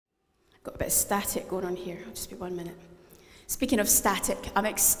Got a bit of static going on here. I'll just be 1 minute. Speaking of static, I'm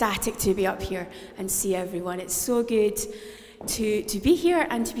ecstatic to be up here and see everyone. It's so good to be here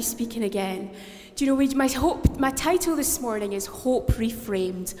and to be speaking again. Do you know, my title this morning is Hope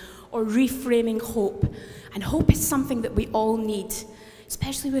Reframed, or Reframing Hope. And hope is something that we all need,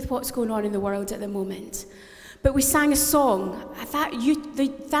 especially with what's going on in the world at the moment. But we sang a song.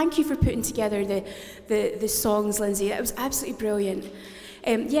 Thank you for putting together the songs, Lindsay. That was absolutely brilliant.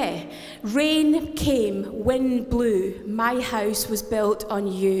 Rain came, wind blew, my house was built on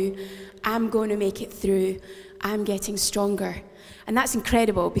you. I'm going to make it through. I'm getting stronger. And that's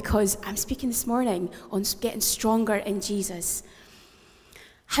incredible because I'm speaking this morning on getting stronger in Jesus.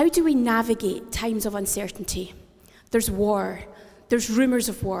 How do we navigate times of uncertainty? There's war. There's rumors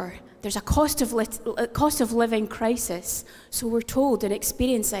of war. There's a cost of living crisis. So we're told and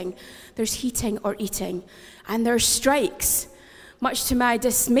experiencing. There's heating or eating. And there's strikes. Much to my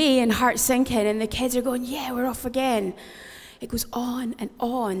dismay and heart sinking, and the kids are going, yeah, we're off again. It goes on,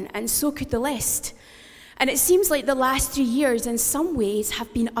 and so could the list. And it seems like the last 3 years, in some ways,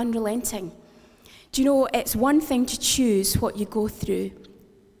 have been unrelenting. Do you know, it's one thing to choose what you go through,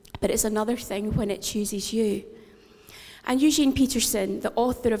 but it's another thing when it chooses you. And Eugene Peterson, the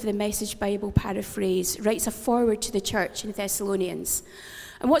author of the Message Bible Paraphrase, writes a foreword to the church in Thessalonians.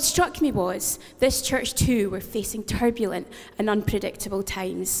 And what struck me was, this church too were facing turbulent and unpredictable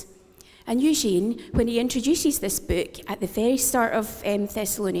times. And Eugene, when he introduces this book at the very start of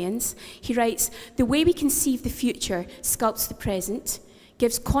Thessalonians, he writes, the way we conceive the future sculpts the present,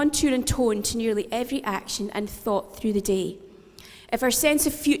 gives contour and tone to nearly every action and thought through the day. If our sense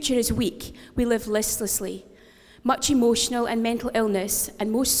of future is weak, we live listlessly. Much emotional and mental illness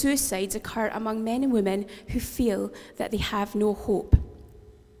and most suicides occur among men and women who feel that they have no hope.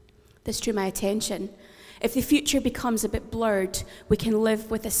 This drew my attention. If the future becomes a bit blurred, we can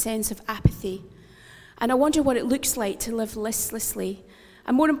live with a sense of apathy. And I wonder what it looks like to live listlessly.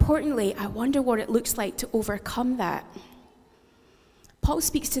 And more importantly, I wonder what it looks like to overcome that. Paul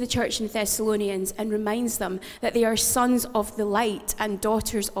speaks to the church in Thessalonians and reminds them that they are sons of the light and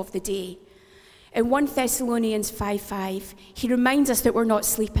daughters of the day. In 1 Thessalonians 5:5, he reminds us that we're not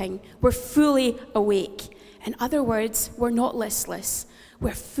sleeping, we're fully awake. In other words, we're not listless.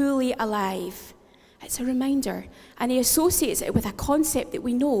 We're fully alive. It's a reminder, and he associates it with a concept that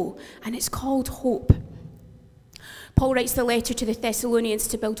we know, and it's called hope. Paul writes the letter to the Thessalonians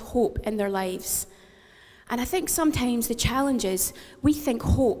to build hope in their lives. And I think sometimes the challenge is we think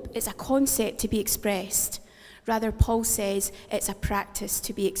hope is a concept to be expressed. Rather, Paul says it's a practice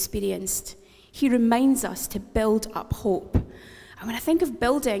to be experienced. He reminds us to build up hope. And when I think of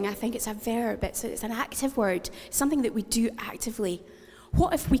building, I think it's a verb, it's an active word, something that we do actively.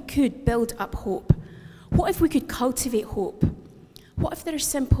 What if we could build up hope? What if we could cultivate hope? What if there are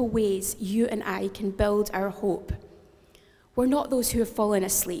simple ways you and I can build our hope? We're not those who have fallen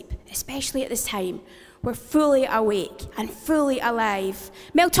asleep, especially at this time. We're fully awake and fully alive.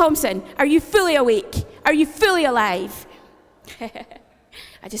 Mel Thompson, are you fully awake? Are you fully alive?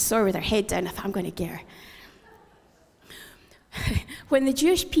 I just saw her with her head down. I thought, I'm going to get her. When the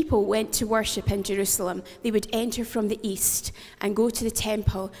Jewish people went to worship in Jerusalem, they would enter from the east and go to the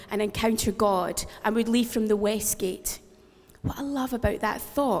temple and encounter God and would leave from the west gate. What I love about that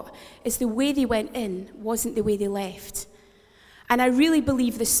thought is the way they went in wasn't the way they left. And I really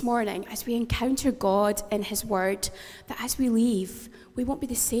believe this morning, as we encounter God in his word, that as we leave, we won't be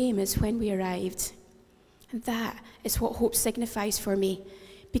the same as when we arrived. And that is what hope signifies for me.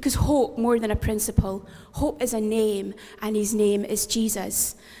 Because hope, more than a principle, hope is a name, and his name is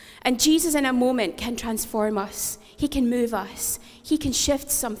Jesus. And Jesus in a moment can transform us. He can move us. He can shift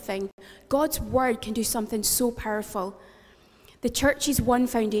something. God's word can do something so powerful. The church's one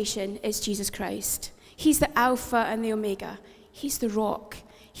foundation is Jesus Christ. He's the Alpha and the Omega. He's the rock.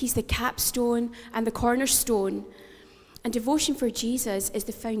 He's the capstone and the cornerstone. And devotion for Jesus is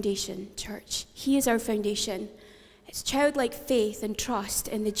the foundation, church. He is our foundation. It's childlike faith and trust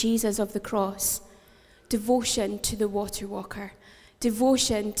in the Jesus of the cross. Devotion to the water walker.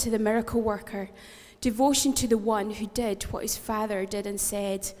 Devotion to the miracle worker. Devotion to the one who did what his Father did and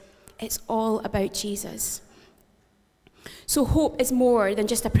said. It's all about Jesus. So hope is more than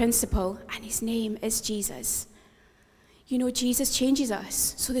just a principle, and his name is Jesus. You know, Jesus changes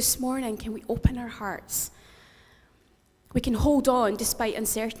us. So this morning, can we open our hearts? We can hold on despite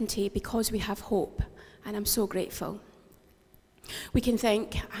uncertainty because we have hope. And I'm so grateful. We can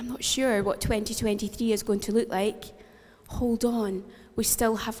think, I'm not sure what 2023 is going to look like. Hold on, we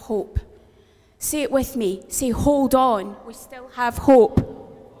still have hope. Say it with me. Say, hold on, we still have hope.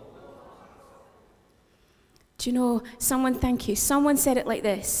 Do you know, thank you. Someone said it like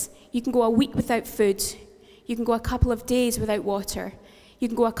this. You can go a week without food. You can go a couple of days without water. You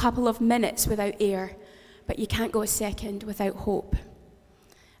can go a couple of minutes without air. But you can't go a second without hope.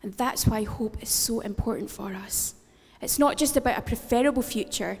 And that's why hope is so important for us. It's not just about a preferable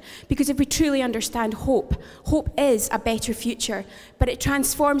future, because if we truly understand hope, hope is a better future, but it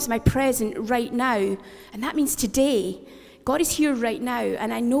transforms my present right now. And that means today. God is here right now,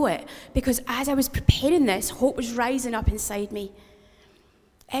 and I know it, because as I was preparing this, hope was rising up inside me.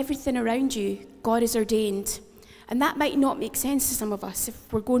 Everything around you, God has ordained. And that might not make sense to some of us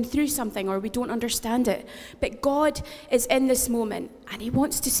if we're going through something or we don't understand it. But God is in this moment, and he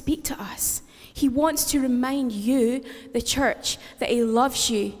wants to speak to us. He wants to remind you, the church, that he loves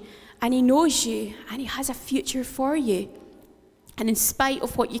you, and he knows you, and he has a future for you. And in spite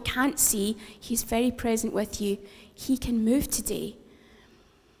of what you can't see, he's very present with you. He can move today.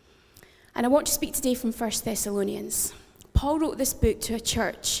 And I want to speak today from 1 Thessalonians. Paul wrote this book to a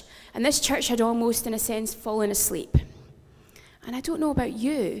church, and this church had almost, in a sense, fallen asleep. And I don't know about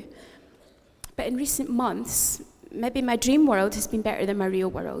you, but in recent months, maybe my dream world has been better than my real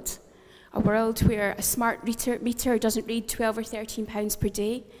world. A world where a smart meter doesn't read 12 or 13 pounds per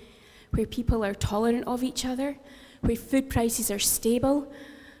day, where people are tolerant of each other, where food prices are stable,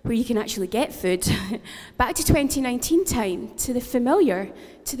 where you can actually get food. Back to 2019 time, to the familiar,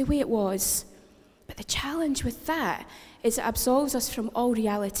 to the way it was. But the challenge with that is it absolves us from all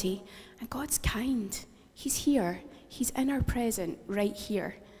reality. And God's kind. He's here. He's in our present right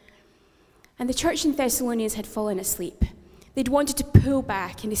here. And the church in Thessalonians had fallen asleep. They'd wanted to pull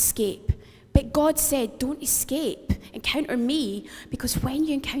back and escape. But God said, don't escape. Encounter me, because when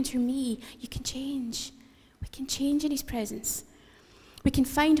you encounter me, you can change. We can change in his presence. We can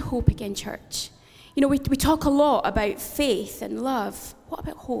find hope again, church. You know, we talk a lot about faith and love. What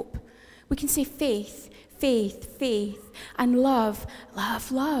about hope? We can say faith, faith, faith, and love,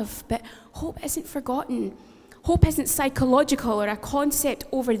 love, love. But hope isn't forgotten. Hope isn't psychological or a concept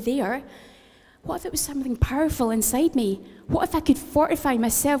over there. What if it was something powerful inside me? What if I could fortify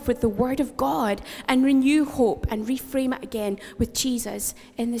myself with the Word of God and renew hope and reframe it again with Jesus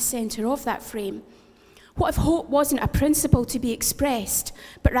in the center of that frame? What if hope wasn't a principle to be expressed,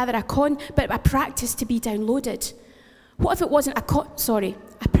 but rather a practice to be downloaded? What if it wasn't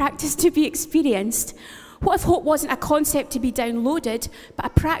a practice to be experienced? What if hope wasn't a concept to be downloaded, but a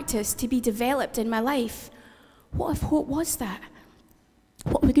practice to be developed in my life? What if hope was that?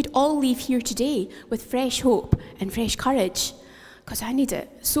 What if we could all leave here today with fresh hope and fresh courage? Because I need it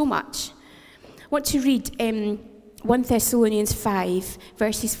so much. I want to read 1 Thessalonians 5,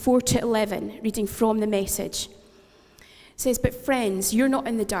 verses 4 to 11, reading from the Message. It says, but friends, you're not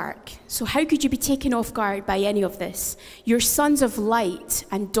in the dark, so how could you be taken off guard by any of this? You're sons of light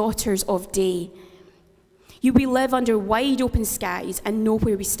and daughters of day. We live under wide open skies and know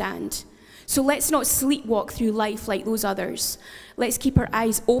where we stand. So let's not sleepwalk through life like those others. Let's keep our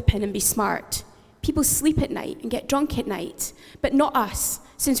eyes open and be smart. People sleep at night and get drunk at night, but not us,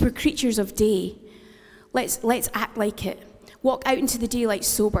 since we're creatures of day. Let's act like it. Walk out into the daylight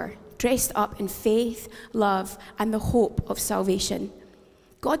sober, dressed up in faith, love, and the hope of salvation.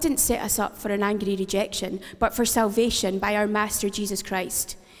 God didn't set us up for an angry rejection, but for salvation by our Master Jesus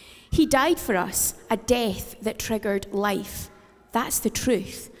Christ. He died for us, a death that triggered life. That's the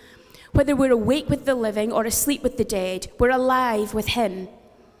truth. Whether we're awake with the living or asleep with the dead, we're alive with him.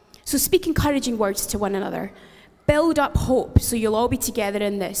 So speak encouraging words to one another. Build up hope so you'll all be together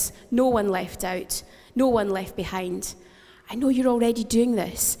in this. No one left out. No one left behind. I know you're already doing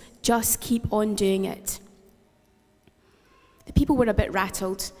this. Just keep on doing it. The people were a bit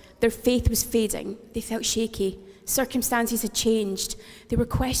rattled. Their faith was fading. They felt shaky. Circumstances had changed. They were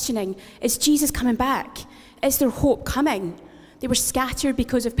questioning, is Jesus coming back? Is there hope coming? They were scattered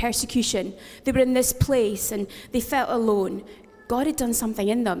because of persecution. They were in this place and they felt alone. God had done something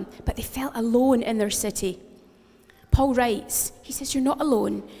in them, but they felt alone in their city. Paul writes, he says, you're not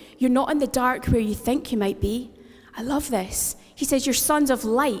alone. You're not in the dark where you think you might be. I love this. He says, you're sons of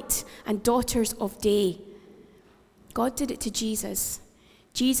light and daughters of day. God did it to Jesus.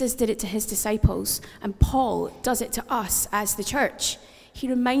 Jesus did it to his disciples, and Paul does it to us as the church. He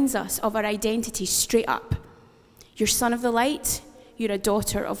reminds us of our identity straight up. You're son of the light, you're a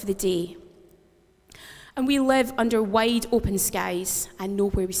daughter of the day. And we live under wide open skies and know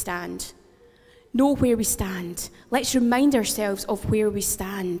where we stand. Know where we stand. Let's remind ourselves of where we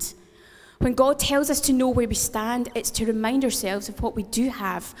stand. When God tells us to know where we stand, it's to remind ourselves of what we do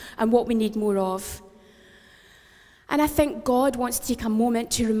have and what we need more of. And I think God wants to take a moment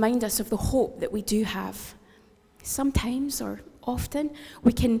to remind us of the hope that we do have. Sometimes, or often,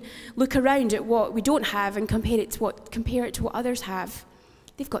 we can look around at what we don't have and compare it to what others have.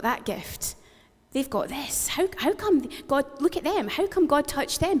 They've got that gift. They've got this. How come God, look at them. How come God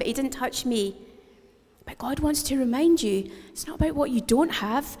touched them, but he didn't touch me? But God wants to remind you, it's not about what you don't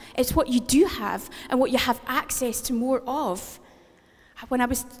have. It's what you do have and what you have access to more of. When I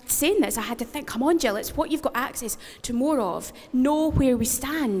was saying this, I had to think, come on, Jill, it's what you've got access to more of. Know where we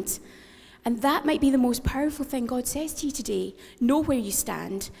stand. And that might be the most powerful thing God says to you today. Know where you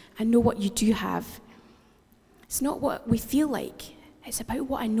stand and know what you do have. It's not what we feel like. It's about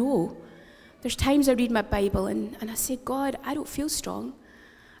what I know. There's times I read my Bible and I say, God, I don't feel strong.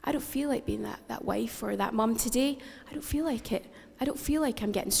 I don't feel like being that wife or that mum today. I don't feel like it. I don't feel like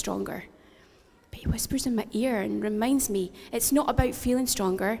I'm getting stronger. But he whispers in my ear and reminds me, it's not about feeling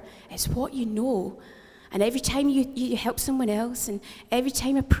stronger, it's what you know. And every time you help someone else, and every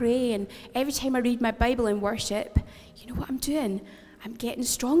time I pray, and every time I read my Bible and worship, you know what I'm doing? I'm getting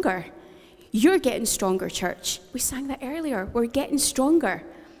stronger. You're getting stronger, church. We sang that earlier. We're getting stronger.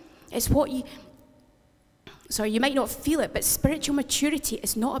 It's what you might not feel it, but spiritual maturity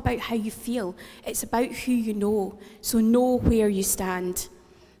is not about how you feel. It's about who you know. So know where you stand.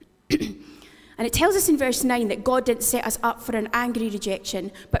 And it tells us in verse 9 that God didn't set us up for an angry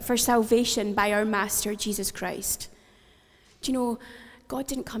rejection, but for salvation by our Master, Jesus Christ. Do you know, God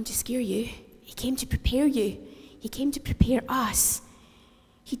didn't come to scare you. He came to prepare you. He came to prepare us.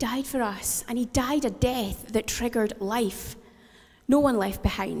 He died for us, and he died a death that triggered life. No one left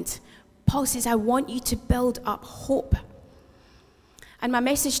behind. Paul says, I want you to build up hope. And my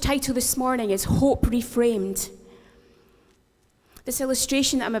message title this morning is Hope Reframed. This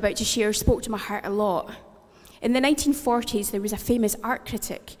illustration that I'm about to share spoke to my heart a lot. In the 1940s, there was a famous art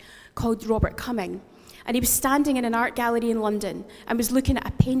critic called Robert Cumming, and he was standing in an art gallery in London and was looking at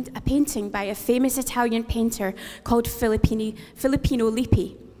a painting by a famous Italian painter called Filippino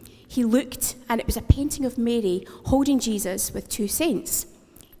Lippi. He looked, and it was a painting of Mary holding Jesus with two saints.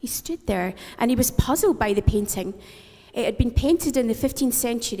 He stood there, and he was puzzled by the painting. It had been painted in the 15th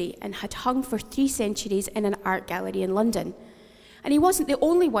century and had hung for 3 centuries in an art gallery in London. And he wasn't the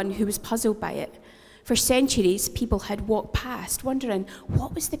only one who was puzzled by it. For centuries, people had walked past, wondering,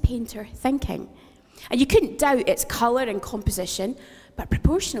 what was the painter thinking? And you couldn't doubt its colour and composition, but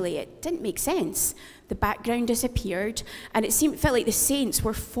proportionally, it didn't make sense. The background disappeared, and it felt like the saints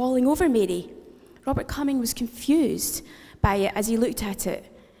were falling over Mary. Robert Cumming was confused by it as he looked at it,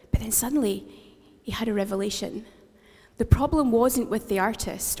 but then suddenly, he had a revelation. The problem wasn't with the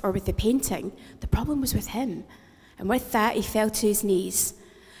artist or with the painting. The problem was with him. And with that, he fell to his knees.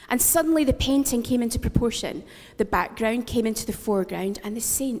 And suddenly the painting came into proportion. The background came into the foreground, and the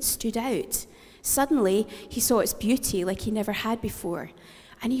saint stood out. Suddenly, he saw its beauty like he never had before.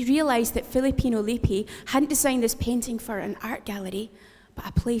 And he realized that Filippino Lippi hadn't designed this painting for an art gallery, but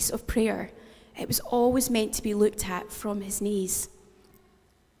a place of prayer. It was always meant to be looked at from his knees.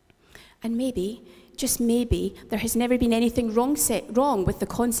 And maybe, just maybe, there has never been anything wrong with the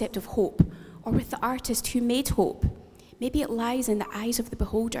concept of hope, or with the artist who made hope. Maybe it lies in the eyes of the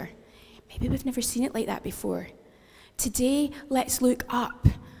beholder. Maybe we've never seen it like that before. Today, let's look up.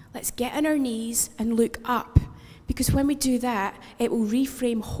 Let's get on our knees and look up, because when we do that, it will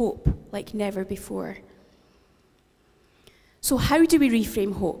reframe hope like never before. So how do we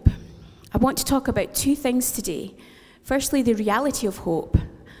reframe hope? I want to talk about 2 things today. Firstly, the reality of hope,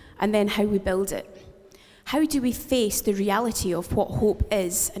 and then how we build it. How do we face the reality of what hope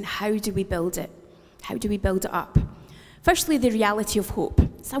is, and how do we build it? How do we build it up? Firstly, the reality of hope.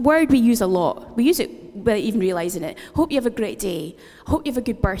 It's a word we use a lot. We use it without even realising it. Hope you have a great day. I hope you have a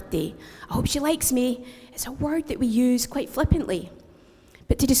good birthday. I hope she likes me. It's a word that we use quite flippantly.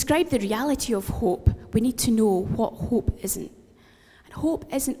 But to describe the reality of hope, we need to know what hope isn't. And hope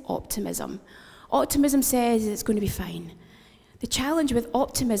isn't optimism. Optimism says it's going to be fine. The challenge with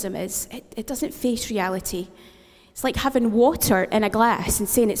optimism is it doesn't face reality. It's like having water in a glass and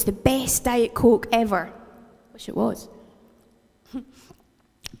saying it's the best Diet Coke ever. Wish it was.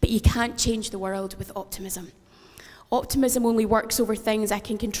 But you can't change the world with optimism. Optimism only works over things I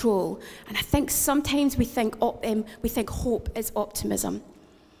can control. And I think sometimes we think hope is optimism.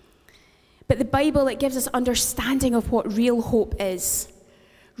 But the Bible, it gives us understanding of what real hope is.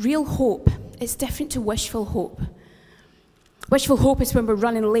 Real hope is different to wishful hope. Wishful hope is when we're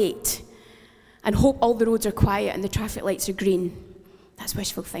running late and hope all the roads are quiet and the traffic lights are green. That's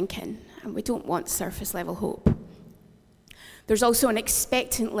wishful thinking, and we don't want surface level hope. There's also an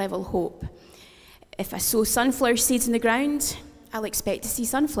expectant level hope. If I sow sunflower seeds in the ground, I'll expect to see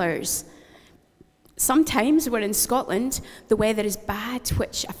sunflowers. Sometimes we're in Scotland, the weather is bad,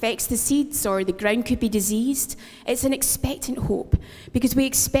 which affects the seeds, or the ground could be diseased. It's an expectant hope, because we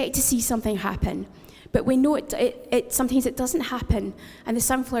expect to see something happen. But we know sometimes it doesn't happen, and the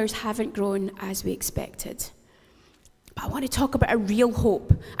sunflowers haven't grown as we expected. But I want to talk about a real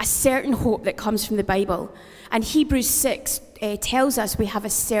hope, a certain hope that comes from the Bible. And Hebrews 6 tells us we have a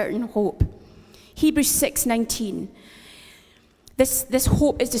certain hope. Hebrews 6:19. This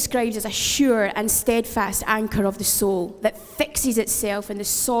hope is described as a sure and steadfast anchor of the soul that fixes itself in the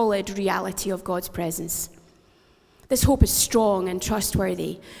solid reality of God's presence. This hope is strong and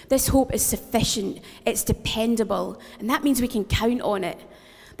trustworthy. This hope is sufficient. It's dependable. And that means we can count on it.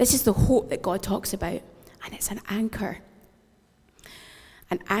 This is the hope that God talks about. And it's an anchor.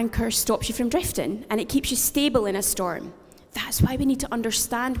 An anchor stops you from drifting, and it keeps you stable in a storm. That's why we need to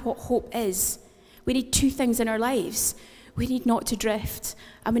understand what hope is. We need two things in our lives. We need not to drift,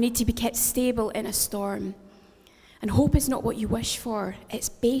 and we need to be kept stable in a storm. And hope is not what you wish for. It's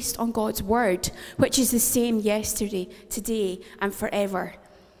based on God's word, which is the same yesterday, today, and forever.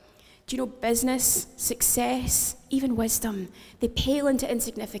 Do you know business, success, even wisdom, they pale into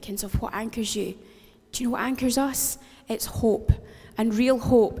insignificance of what anchors you. Do you know what anchors us? It's hope. And real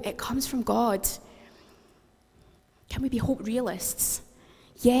hope, it comes from God. Can we be hope realists?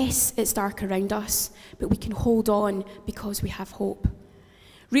 Yes, it's dark around us, but we can hold on because we have hope.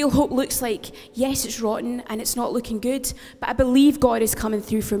 Real hope looks like, yes, it's rotten and it's not looking good, but I believe God is coming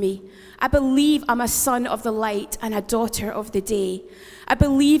through for me. I believe I'm a son of the light and a daughter of the day. I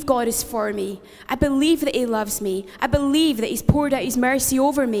believe God is for me. I believe that he loves me. I believe that he's poured out his mercy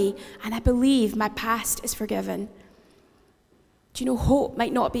over me, and I believe my past is forgiven. Do you know, hope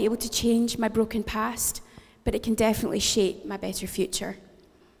might not be able to change my broken past, but it can definitely shape my better future.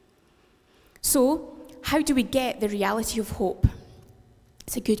 So, how do we get the reality of hope?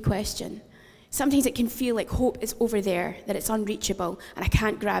 It's a good question. Sometimes it can feel like hope is over there, that it's unreachable, and I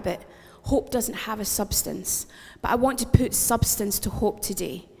can't grab it. Hope doesn't have a substance, but I want to put substance to hope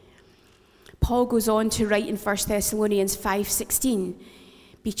today. Paul goes on to write in 1 Thessalonians 5:16,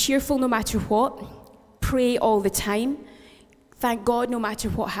 be cheerful no matter what, pray all the time, thank God no matter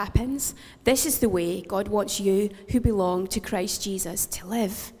what happens. This is the way God wants you who belong to Christ Jesus to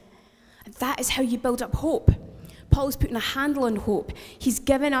live. And that is how you build up hope. Paul's putting a handle on hope. He's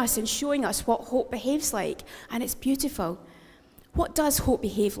given us and showing us what hope behaves like, and it's beautiful. What does hope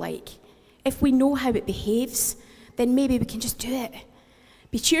behave like? If we know how it behaves, then maybe we can just do it.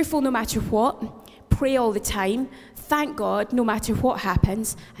 Be cheerful no matter what, pray all the time, thank God no matter what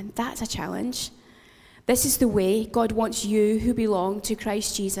happens, and that's a challenge. This is the way God wants you who belong to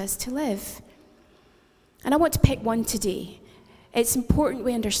Christ Jesus to live. And I want to pick one today. It's important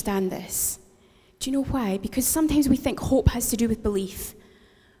we understand this. Do you know why? Because sometimes we think hope has to do with belief.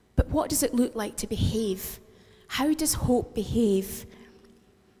 But what does it look like to behave? How does hope behave?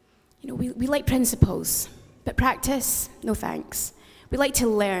 You know, we like principles, but practice, no thanks. We like to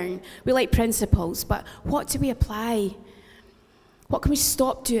learn. We like principles, but what do we apply? What can we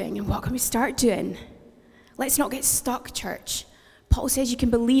stop doing and what can we start doing? Let's not get stuck, church. Paul says you can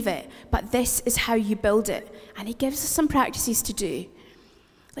believe it, but this is how you build it. And he gives us some practices to do.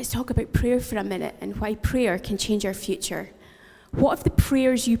 Let's talk about prayer for a minute and why prayer can change our future. What if the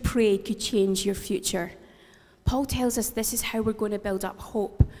prayers you prayed could change your future? Paul tells us this is how we're going to build up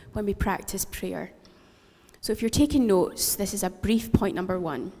hope when we practice prayer. So if you're taking notes, this is a brief point number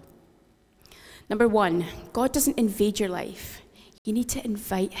one. Number one, God doesn't invade your life. You need to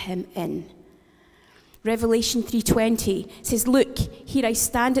invite him in. Revelation 3:20 says, look, here I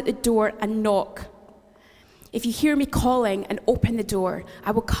stand at the door and knock. If you hear me calling and open the door,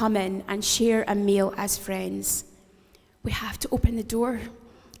 I will come in and share a meal as friends. We have to open the door.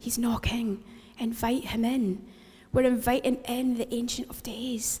 He's knocking. Invite him in. We're inviting in the Ancient of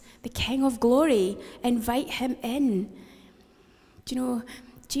Days, the King of Glory. Invite him in. Do you know,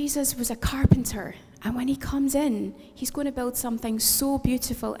 Jesus was a carpenter, and when he comes in, he's going to build something so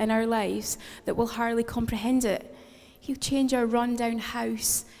beautiful in our lives that we'll hardly comprehend it. He'll change our rundown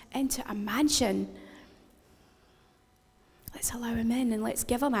house into a mansion. Let's allow him in and let's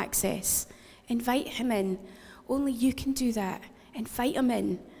give him access. Invite him in. Only you can do that. Invite him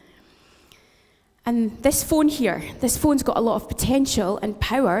in. And this phone here, this phone's got a lot of potential and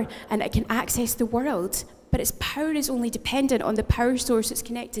power, and it can access the world. But its power is only dependent on the power source it's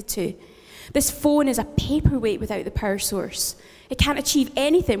connected to. This phone is a paperweight without the power source. It can't achieve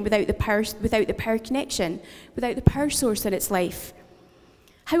anything without the power connection, without the power source in its life.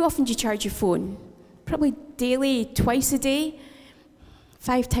 How often do you charge your phone? Probably daily, twice a day,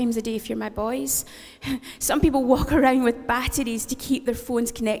 5 times a day if you're my boys. Some people walk around with batteries to keep their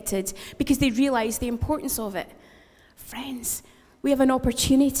phones connected because they realize the importance of it. Friends, we have an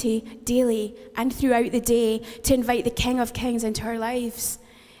opportunity daily and throughout the day to invite the King of Kings into our lives.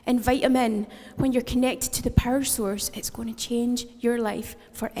 Invite him in. When you're connected to the power source, it's going to change your life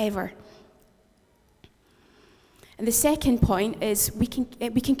forever. And the second point is we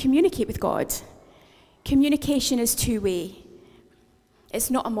can communicate with God. Communication is two-way. It's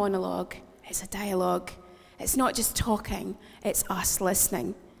not a monologue, it's a dialogue. It's not just talking, it's us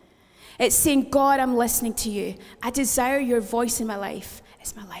listening. It's saying, God, I'm listening to you. I desire your voice in my life.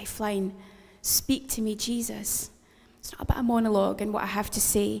 It's my lifeline. Speak to me, Jesus. It's not about a monologue and what I have to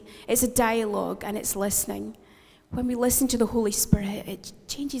say. It's a dialogue and it's listening. When we listen to the Holy Spirit, it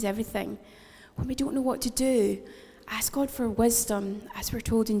changes everything. When we don't know what to do, ask God for wisdom, as we're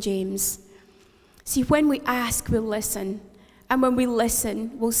told in James. See, when we ask, we'll listen. And when we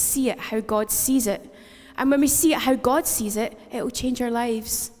listen, we'll see it how God sees it. And when we see it how God sees it, it will change our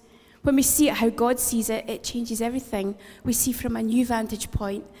lives. When we see it how God sees it, it changes everything. We see from a new vantage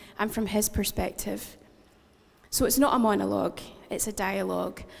point and from his perspective. So it's not a monologue, it's a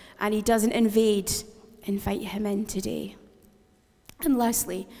dialogue. And he doesn't invade. Invite him in today. And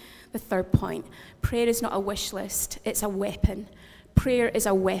lastly, the third point, prayer is not a wish list, it's a weapon. Prayer is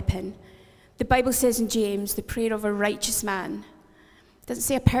a weapon. The Bible says in James, the prayer of a righteous man. It doesn't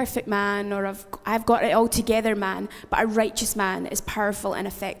say a perfect man or I've got it all together man, but a righteous man is powerful and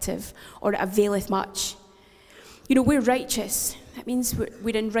effective, or it availeth much. You know, we're righteous. That means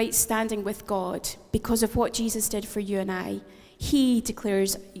we're in right standing with God because of what Jesus did for you and I. He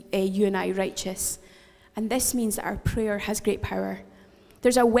declares you and I righteous. And this means that our prayer has great power.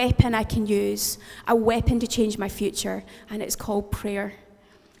 There's a weapon I can use, a weapon to change my future, and it's called prayer.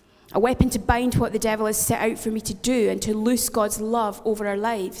 A weapon to bind what the devil has set out for me to do and to loose God's love over our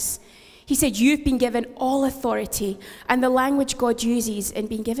lives. He said, you've been given all authority, and the language God uses in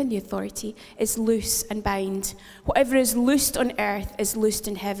being given the authority is loose and bind. Whatever is loosed on earth is loosed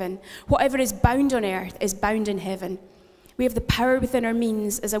in heaven. Whatever is bound on earth is bound in heaven. We have the power within our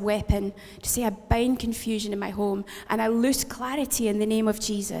means as a weapon to say, I bind confusion in my home and I loose clarity in the name of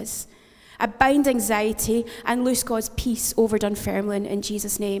Jesus. I bind anxiety and loose God's peace over Dunfermline in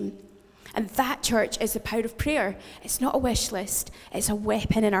Jesus' name. And that, church, is the power of prayer. It's not a wish list. It's a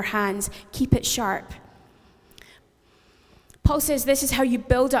weapon in our hands. Keep it sharp. Paul says this is how you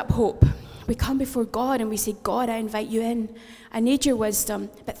build up hope. We come before God and we say, God, I invite you in. I need your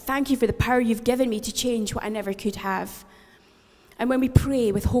wisdom, but thank you for the power you've given me to change what I never could have. And when we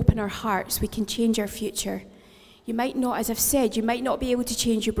pray with hope in our hearts, we can change our future. You might not, as I've said, you might not be able to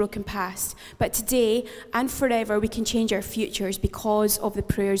change your broken past, but today and forever we can change our futures because of the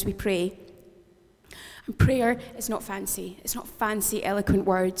prayers we pray. And prayer is not fancy. It's not fancy, eloquent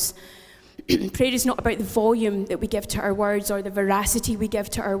words. Prayer is not about the volume that we give to our words or the veracity we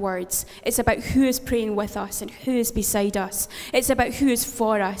give to our words. It's about who is praying with us and who is beside us. It's about who is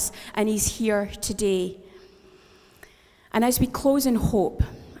for us, and he's here today. And as we close in hope,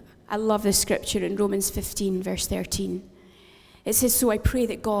 I love this scripture in Romans 15, verse 13. It says, so I pray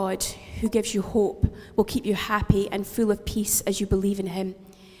that God, who gives you hope, will keep you happy and full of peace as you believe in him.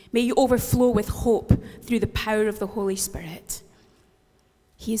 May you overflow with hope through the power of the Holy Spirit.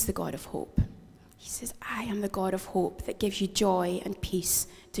 He is the God of hope. He says, I am the God of hope that gives you joy and peace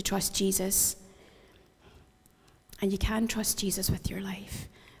to trust Jesus. And you can trust Jesus with your life,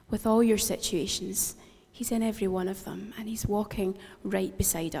 with all your situations. He's in every one of them, and he's walking right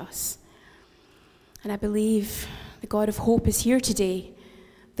beside us. And I believe the God of hope is here today.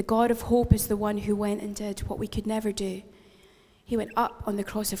 The God of hope is the one who went and did what we could never do. He went up on the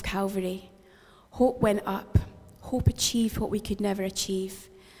cross of Calvary. Hope went up. Hope achieved what we could never achieve.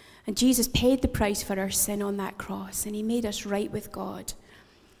 And Jesus paid the price for our sin on that cross, and he made us right with God.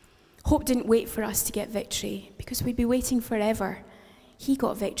 Hope didn't wait for us to get victory, because we'd be waiting forever. He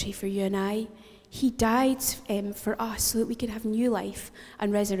got victory for you and I. He died for us so that we could have new life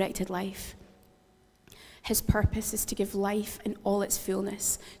and resurrected life. His purpose is to give life in all its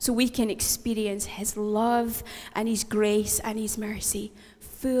fullness, so we can experience his love and his grace and his mercy,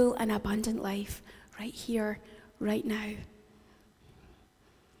 full and abundant life, right here, right now.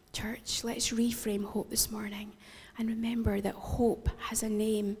 Church, let's reframe hope this morning and remember that hope has a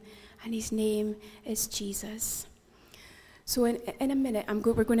name, and his name is Jesus. So in a minute,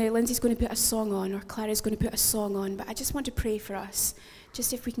 Lindsay's going to put a song on, or Clara's going to put a song on, but I just want to pray for us,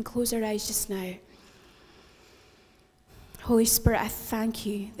 just if we can close our eyes just now. Holy Spirit, I thank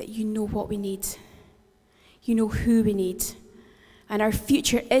you that you know what we need. You know who we need. And our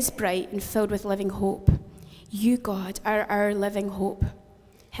future is bright and filled with living hope. You, God, are our living hope.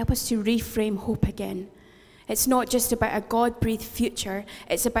 Help us to reframe hope again. It's not just about a God-breathed future.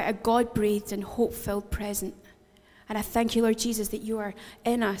 It's about a God-breathed and hope-filled present. And I thank you, Lord Jesus, that you are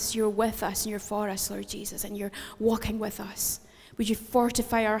in us, you're with us, and you're for us, Lord Jesus, and you're walking with us. Would you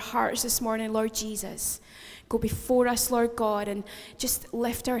fortify our hearts this morning, Lord Jesus? Go before us, Lord God, and just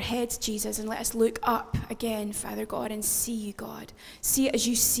lift our heads, Jesus, and let us look up again, Father God, and see you, God. See it as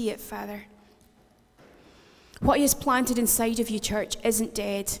you see it, Father. What he has planted inside of you, church, isn't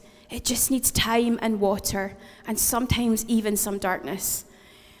dead. It just needs time and water, and sometimes even some darkness.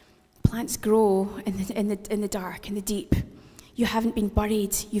 Plants grow in the dark, in the deep. You haven't been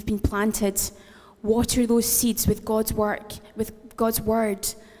buried. You've been planted. Water those seeds with God's work, with God's word,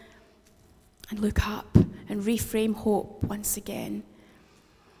 and look up and reframe hope once again.